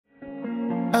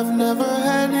I've never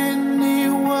had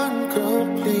anyone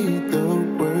complete the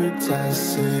words I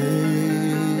say.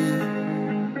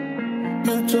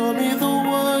 You told me the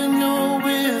one you're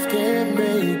with can't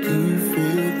make you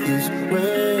feel this way.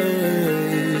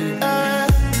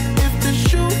 If the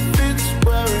shoe fits,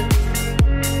 wear it.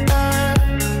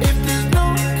 If there's no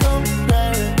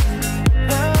comparing,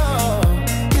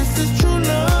 this is true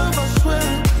love, I swear.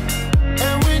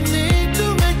 And we need to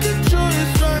make the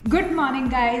choice right. Good morning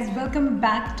guys, welcome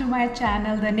back to my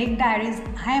channel, the Nick Diaries.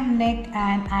 I am Nick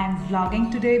and I am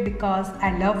vlogging today because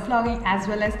I love vlogging as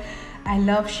well as I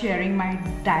love sharing my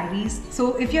diaries.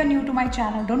 So if you're new to my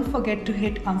channel, don't forget to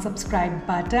hit on subscribe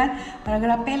button. और अगर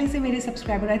आप पहले से मेरे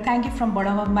subscriber हैं, thank you from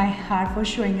bottom of my heart for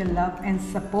showing your love and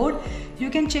support. You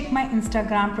can check my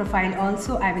Instagram profile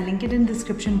also. I will link it in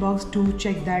description box to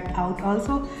check that out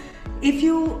also. If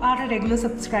you are a regular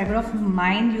subscriber of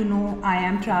mine, you know I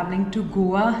am traveling to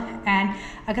Goa and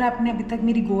अगर आपने अभी तक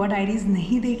मेरी Goa diaries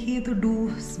नहीं देखी है तो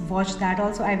do watch that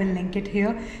also. I will link it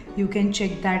here. You can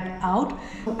check that out.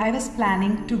 I was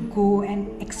planning to go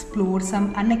and explore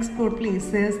some unexplored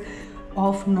places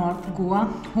of North Goa,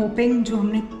 hoping जो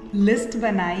हमने list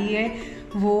बनाई है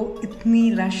वो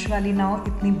इतनी rush वाली ना हो,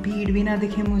 इतनी भीड़ भी ना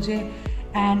दिखे मुझे.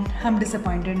 And I'm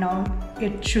disappointed now.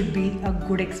 It should be a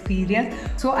good experience.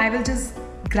 So I will just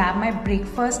grab my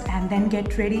breakfast and then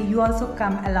get ready. You also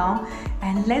come along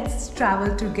and let's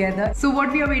travel together. So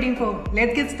what we are waiting for?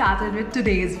 Let's get started with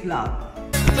today's vlog.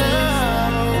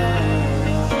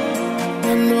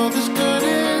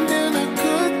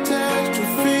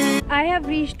 I have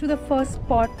reached to the first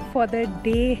spot for the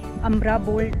day,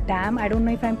 Arambol Dam. I don't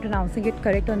know if I'm pronouncing it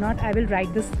correct or not. I will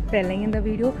write the spelling in the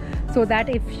video so that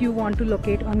if you want to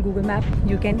locate on Google Map,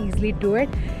 you can easily do it.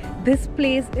 This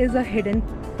place is a hidden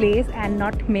place and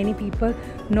not many people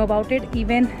know about it.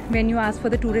 Even when you ask for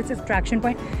the tourist attraction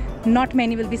point, not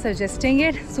many will be suggesting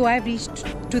it. So I've reached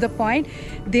to the point.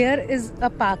 There is a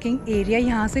parking area.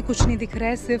 यहाँ से कुछ नहीं दिख रहा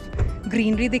है, सिर्फ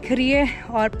greenery दिख रही है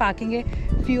और पार्किंग है,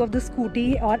 few of the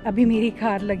scooty और अभी मेरी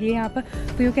कार लगी है यहाँ पर.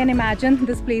 तो you can imagine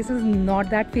this place is not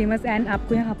that famous and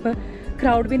आपको यहाँ पर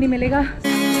crowd भी नहीं मिलेगा.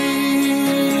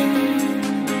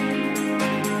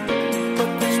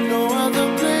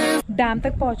 डैम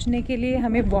तक पहुँचने के लिए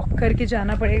हमें वॉक करके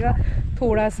जाना पड़ेगा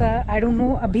थोड़ा सा. आई डोंट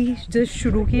नो, अभी जस्ट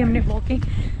शुरू की हमने वॉकिंग.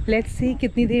 लेट्स सी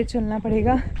कितनी देर चलना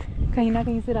पड़ेगा. कहीं ना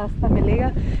कहीं से रास्ता मिलेगा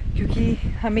क्योंकि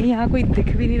हमें यहाँ कोई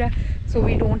दिख भी नहीं रहा. So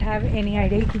we don't have any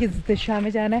idea कि किस दिशा में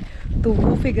जाना है, तो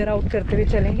वो फिगर आउट करते हुए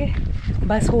चलेंगे.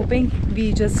 बस hopping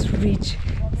we just reach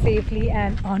safely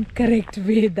and on correct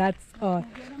way, that's all.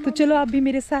 तो चलो आप भी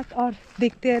मेरे साथ और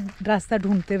देखते हैं रास्ता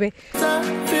ढूंढते हुए.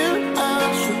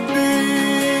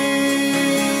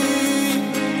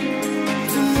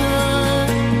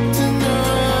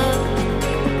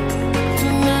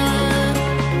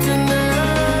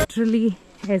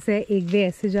 ऐसे एक वे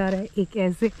ऐसे जा रहा है, एक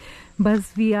ऐसे.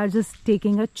 बस we are just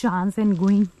taking a chance and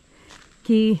going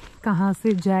कि कहाँ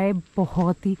से जाए.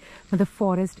 बहुत ही मतलब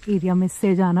फॉरेस्ट एरिया में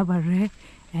से जाना पड़ रहा है.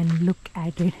 And look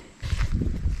at it,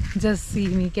 just see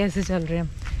मी कैसे चल रहे हैं.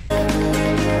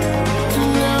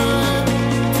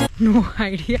 No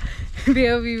idea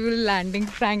where we will landing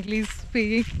frankly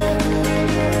speaking.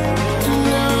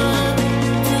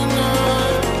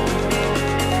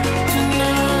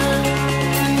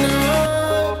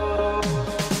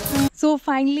 So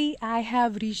finally I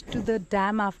have reached to the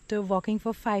dam after walking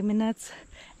for 5 minutes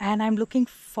and I'm looking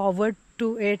forward to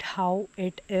it, how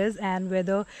it is and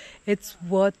whether it's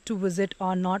worth to visit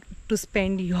or not, to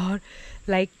spend your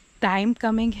time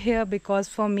coming here, because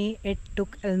for me it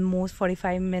took almost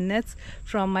 45 minutes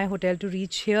from my hotel to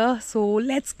reach here. So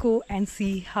let's go and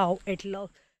see how it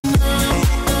looks.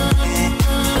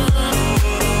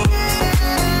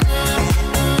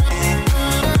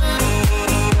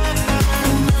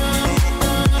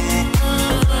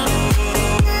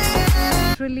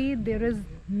 There is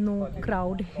no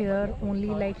crowd here,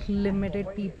 only limited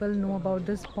people know about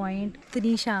this point.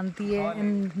 इतनी शांति है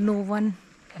and no one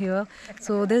here.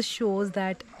 So this shows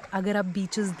that अगर आप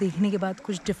beaches देखने के बाद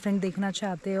कुछ different देखना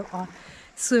चाहते हो और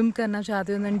swim करना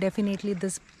चाहते हो, then definitely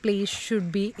this place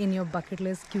should be in your bucket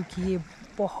list क्योंकि ये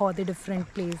बहुत ही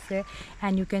different place है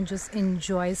and you can just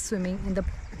enjoy swimming in the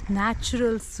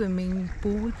natural swimming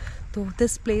pool. So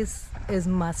this place is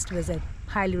must visit.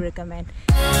 Highly recommend.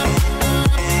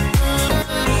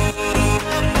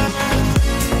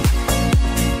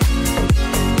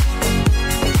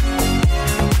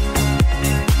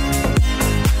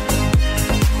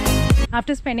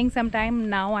 After spending some time,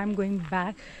 now I'm going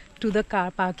back to the car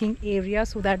parking area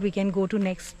so that we can go to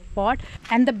next spot.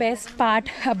 And the best part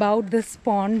about this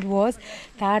pond was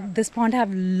that this pond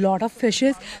have lot of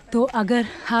fishes. तो अगर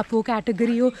आप वो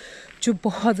category हो जो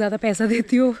बहुत ज़्यादा पैसा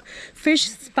देती हो फिश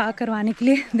स्पा करवाने के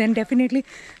लिए, then definitely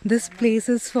this place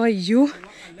is for you.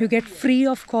 You get free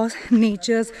of cost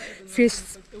nature's fish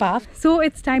spa. So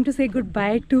it's time to say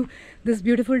goodbye to this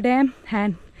beautiful dam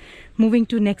and moving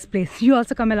to next place. You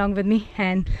also come along with me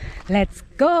and let's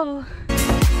go.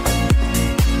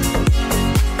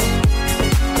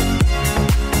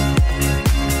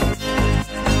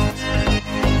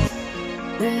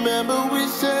 Remember we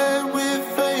said with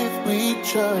faith we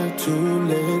try to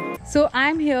let. So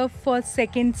I'm here for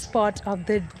second spot of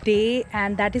the day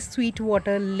and that is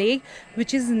Sweetwater Lake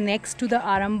which is next to the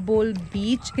Arambol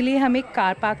beach. के लिए हमें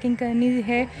car parking करनी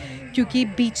है क्योंकि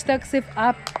बीच तक सिर्फ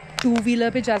आप 2 wheeler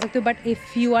पे जा सकते हो, but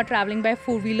if you are travelling by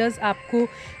 4 wheelers आपको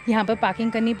यहाँ पर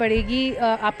पार्किंग करनी पड़ेगी.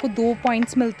 आपको 2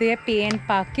 पॉइंट्स मिलते हैं पे एंड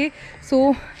पार्क के.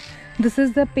 So this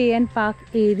is the pay and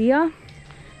park area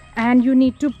and you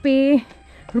need to पे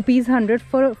 ₹100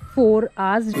 for 4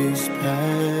 hours.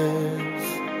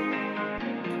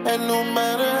 And no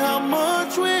matter how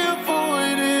much we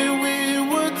avoided, we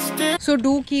would still. So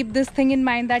do keep this thing in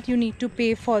mind that you need to pay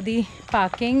for the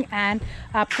parking and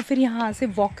आपको फिर यहाँ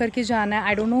से walk करके जाना है.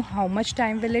 I don't know how much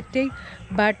time will it take,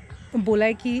 but बोला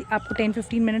है कि आपको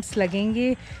 10-15 minutes लगेंगे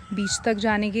बीच तक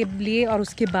जाने के लिए और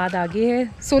उसके बाद आगे है.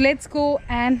 So let's go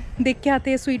and देख के आते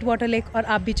हैं स्वीट वाटर लेक और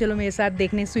आप भी चलो मेरे साथ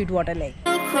देखने sweet water lake.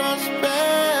 Cross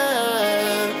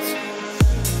paths.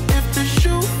 If the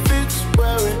shoe fits,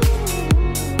 wear it.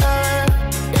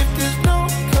 If there's no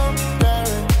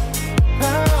comparing,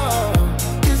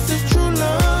 this is true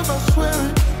love, I swear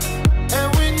it. And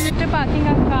we need. After parking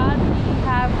our car, we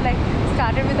have like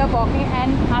started with the walking,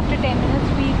 and after 10 minutes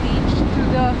we reached to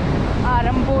the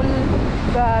Arambol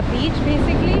beach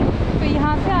basically. तो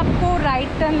यहाँ से आपको right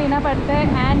turn लेना पड़ता है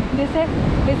and this है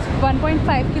it's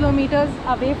 1.5 kilometres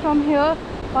away from here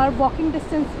और walking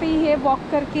distance पे ही है, वॉक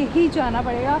करके ही जाना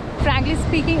पड़ेगा. Frankly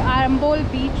speaking Arambol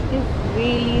beach is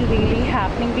really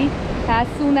happening beach. As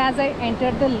soon as I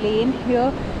enter the lane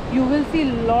here you will see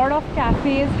lot of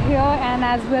cafes here and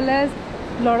as well as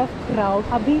lot of crowd.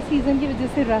 अभी season की वजह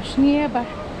से rush नहीं है but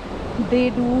they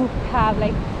do have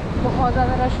like बहुत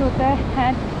ज़्यादा rush होता है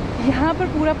एंड यहाँ पर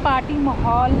पूरा पार्टी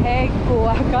माहौल है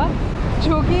गोवा का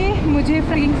जो कि मुझे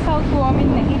फ्रीकिंग साउथ गोवा में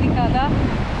नहीं दिखा था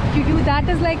क्योंकि that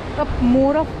is like a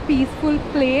more of peaceful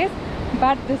place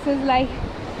but this is like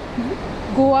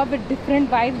Goa with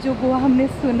different vibe. जो गोवा हमने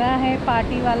सुना है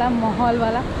पार्टी वाला माहौल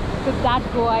वाला, तो that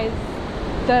Goa is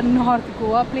the north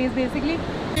Goa place basically.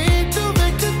 Need to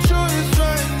make a choice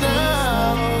right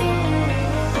now.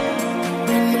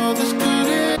 You know this could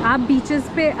end. आप beaches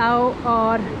पे आओ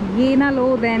और ये ना लो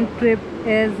then trip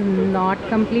is not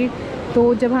complete. तो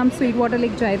जब हम स्वीट वाटर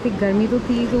लेक जाए थे गर्मी तो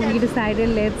थी तो we decided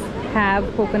let's have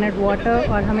coconut water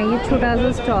और हमें ये छोटा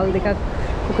सा स्टॉल दिखा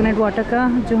कोकोनट वाटर का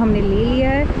जो हमने ले लिया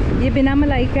है. ये बिना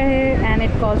मलाई का है एंड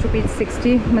इट कॉस्ट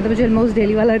 ₹60. मतलब मुझे ऑलमोस्ट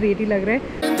डेली वाला रेट ही लग रहा है.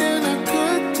 And then a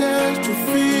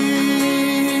catastrophe.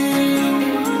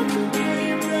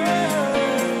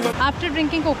 After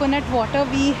drinking coconut water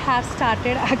we have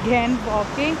started again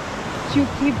walking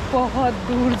क्योंकि बहुत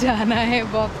दूर जाना है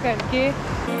वॉक करके.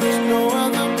 There's no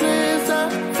other place I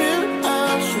feel I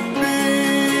should be.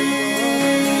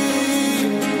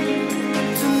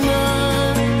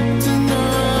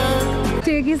 Tonight.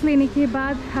 Staircase लेने के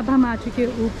बाद अब हम आ चुके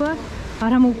हैं ऊपर और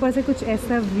हम ऊपर से कुछ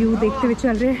ऐसा व्यू देखते हुए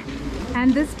चल रहे हैं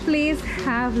and this place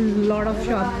have lot of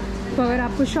shop. तो अगर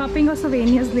आपको शॉपिंग और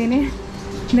सोवेनियर्स लेने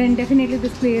then definitely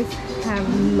this place have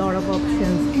lot of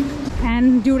options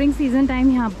and during season time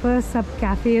यहाँ पर सब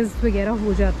cafes वगैरह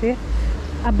हो जाते हैं.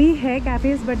 अभी है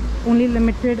cafes but only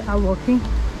limited are working,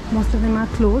 most of them are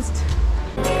closed.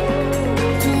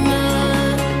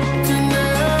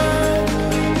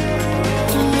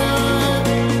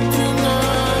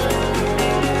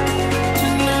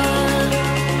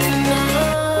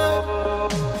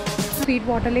 Sweet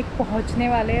water lake पहुंचने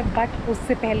वाले हैं बट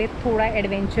उससे पहले थोड़ा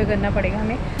एडवेंचर करना पड़ेगा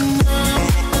हमें.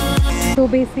 तो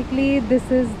basically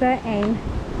this is the end,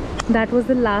 that was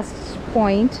the last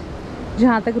point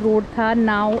जहाँ तक रोड था.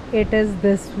 Now it is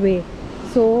this way.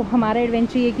 सो हमारा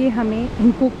एडवेंचर ये कि हमें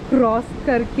इनको क्रॉस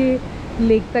करके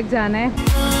लेक तक जाना है.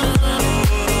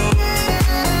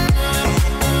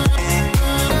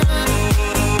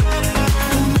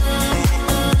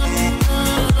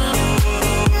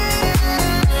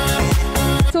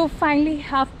 So finally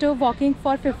after walking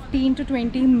for 15 to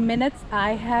 20 minutes,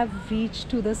 I have reached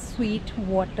to the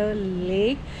Sweetwater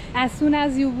Lake. As soon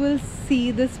as you will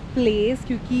see this place,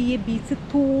 क्योंकि ये बीच से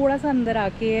थोड़ा सा अंदर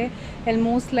आके है,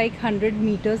 almost like 100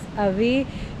 meters away,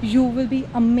 you will be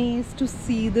amazed to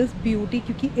see this beauty,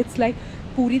 क्योंकि it's like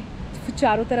पूरी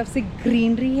चारों तरफ से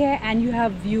greenery है and you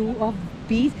have view of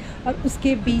beach और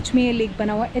उसके बीच में ये लेक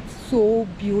बना हुआ है. It's so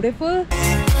beautiful.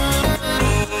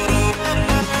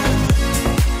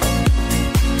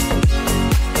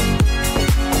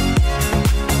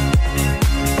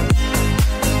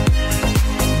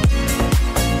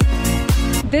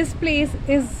 This place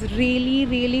is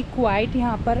really quite.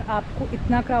 यहाँ पर आपको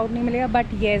इतना क्राउड नहीं मिलेगा, बट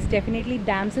येस डेफिनेटली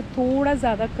डैम से थोड़ा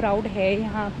ज़्यादा क्राउड है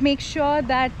यहाँ. Make sure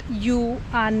that you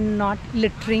are not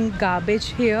littering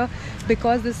garbage hair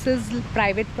because this is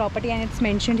private property and it's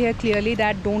mentioned hair clearly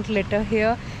that don't litre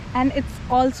hair. And it's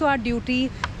also our duty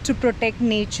to protect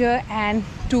nature and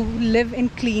to live in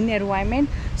clean environment.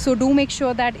 So do make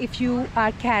sure that if you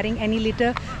are carrying any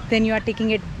litter, then you are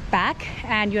taking it back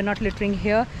and you're not littering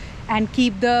here, and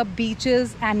keep the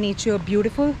beaches and nature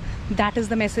beautiful. That is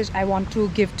the message I want to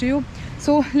give to you.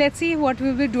 So let's see what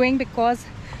we'll be doing, because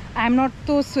I'm not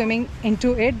so swimming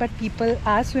into it, but people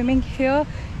are swimming here.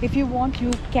 If you want,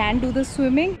 you can do the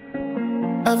swimming.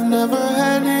 I've never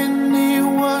had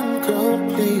anyone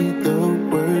complete the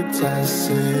words I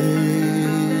say.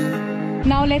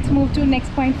 Now let's move to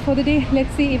next point for the day.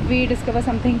 Let's see if we discover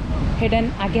something hidden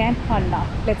again or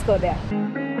not. Let's go there.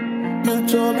 You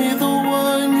told me the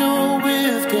one you're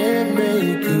with can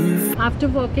make you. After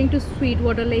walking to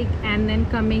Sweetwater Lake and then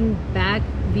coming back,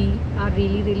 we are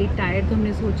really tired. तो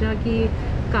हमने सोचा कि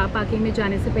car parking में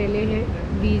जाने से पहले है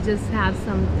we just have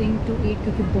something to eat,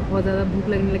 क्योंकि बहुत ज़्यादा भूख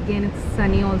लगने लग गई and it's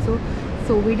sunny also.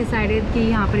 So we decided कि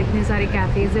यहाँ पर इतने सारे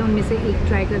कैफ़ेज़ हैं, उनमें से एक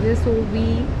ट्राई करते हैं. So we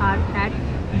are at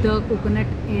the Coconut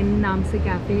Inn नाम से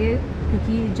कैफ़े है,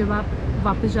 क्योंकि जब आप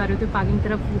वापस जा रहे हो तो पार्किंग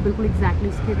तरफ वो बिल्कुल एग्जैक्टली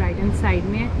उसके राइट हैंड साइड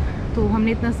में है. तो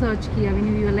हमने इतना सर्च किया,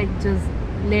 we were like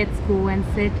just let's go and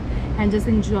sit and just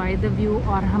enjoy the view.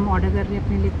 और हम ऑर्डर कर रहे हैं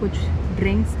अपने लिए कुछ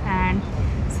drinks and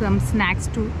some snacks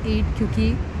to eat, क्योंकि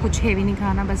कुछ हेवी नहीं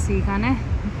खाना, बस ये खाना है.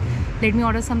 Let me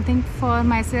order something for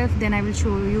my self, then I will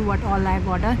show you what all I have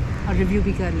order, और रिव्यू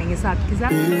भी कर लेंगे साथ के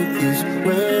साथ.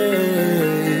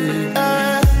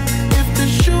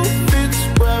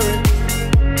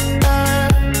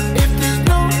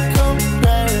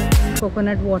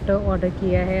 कोकोनट वाटर ऑर्डर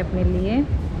किया है अपने लिए,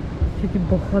 क्योंकि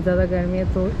बहुत ज़्यादा गर्मी है,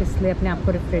 तो इसलिए अपने आप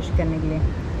को रिफ़्रेश करने के लिए.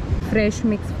 Fresh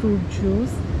mix fruit juice.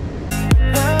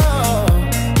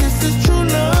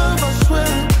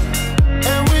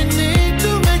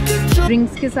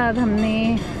 Drinks के साथ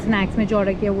हमने स्नैक्स में जो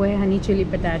ऑर्डर किया वो है honey chilli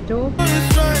potato,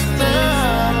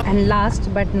 and last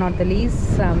but not the least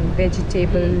some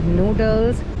vegetable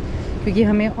noodles, क्योंकि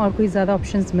हमें और कोई ज़्यादा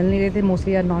ऑप्शंस मिल नहीं रहे थे,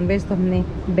 मोस्टली यार नॉन वेज. तो हमने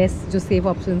बेस्ट जो सेफ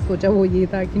ऑप्शन सोचा वो ये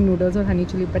था कि नूडल्स और honey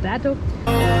chilli potato.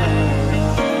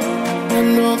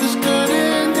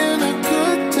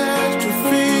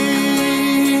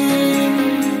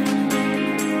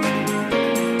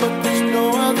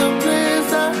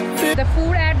 The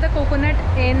food at the Coconut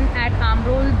Inn at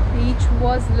Arambol Beach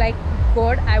was like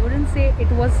good. I wouldn't say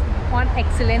it was on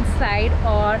excellent side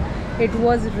or it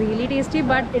was really tasty,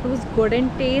 but it was good in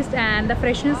taste and the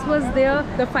freshness was there.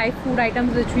 The 5 food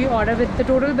items which we ordered with, the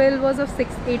total bill was of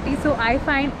 680, so I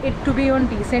find it to be on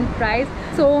decent price.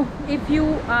 So if you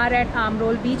are at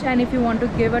Arambol Beach and if you want to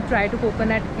give a try to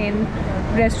Coconut Inn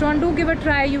restaurant, do give a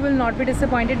try, you will not be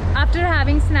disappointed. After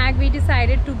having snack, we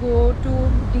decided to go to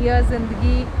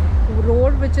Zindagi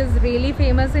road, which is really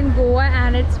famous in Goa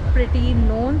and it's pretty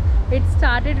known. It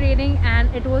started raining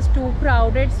and it was too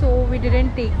crowded, so we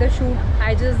didn't take the shoot. I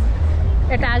just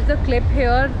attached the clip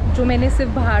here जो मैंने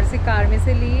सिर्फ बाहर से car में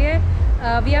से ली है.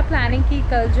 We are planning कि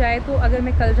कल जाए, तो अगर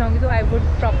मैं कल जाऊँगी तो I would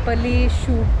properly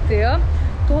shoot there.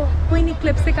 तो कोई नहीं,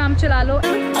 क्लिप से काम चला लो.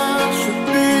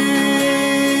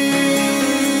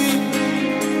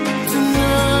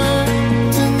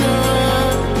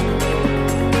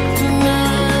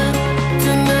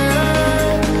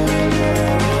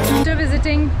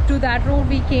 To that road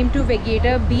we came to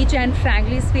Vagator Beach, and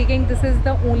frankly speaking this is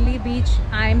the only beach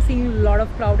I am seeing a lot of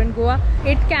crowd in Goa.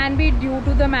 It can be due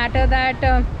to the matter that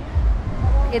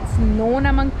it's known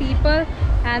among people,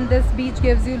 and this beach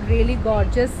gives you really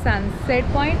gorgeous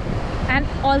sunset point, and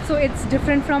also it's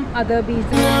different from other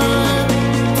beaches.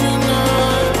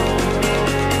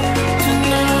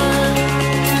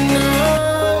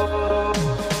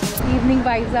 Evening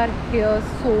vibes are here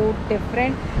so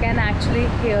different. You can actually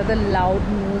hear the loud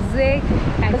music,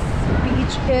 and this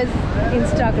beach is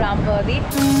Instagram worthy.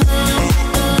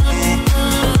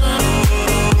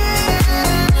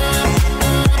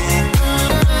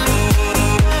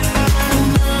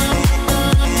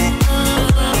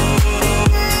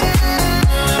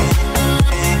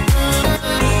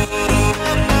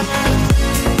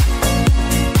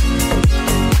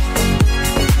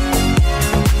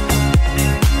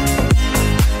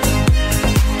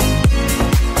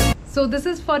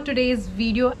 for today's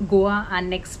video, Goa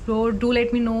and explore. Do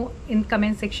let me know in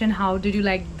comment section how did you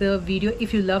like the video.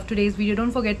 If you love today's video,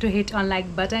 don't forget to hit on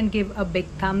like button, give a big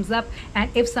thumbs up, and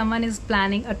if someone is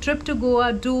planning a trip to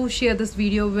Goa, do share this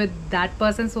video with that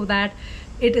person so that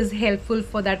it is helpful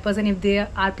for that person if they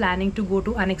are planning to go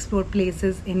to unexplored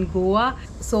places in Goa.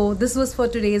 So this was for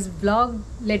today's vlog.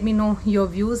 Let me know your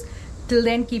views. Till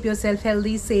then, keep yourself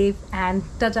healthy, safe, and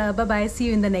ta-ta, bye-bye. See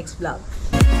you in the next vlog.